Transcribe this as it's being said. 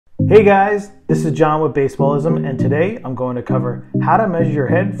Hey guys, this is John with Baseballism, and today I'm going to cover how to measure your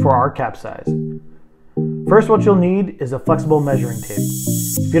head for our cap size. First, what you'll need is a flexible measuring tape.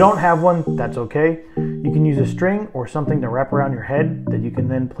 If you don't have one, that's okay. You can use a string or something to wrap around your head that you can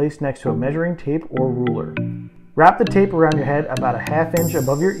then place next to a measuring tape or ruler. Wrap the tape around your head about a ½ inch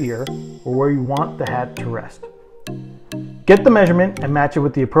above your ear or where you want the hat to rest. Get the measurement and match it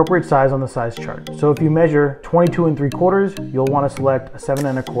with the appropriate size on the size chart. So if you measure 22 3/4, you'll want to select a 7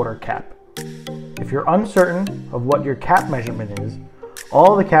 1/4 cap. If you're uncertain of what your cap measurement is,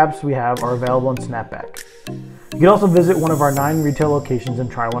 all the caps we have are available in Snapback. You can also visit one of our 9 retail locations and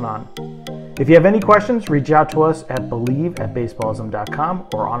try one on. If you have any questions, reach out to us at believe@baseballism.com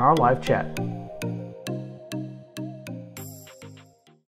or on our live chat.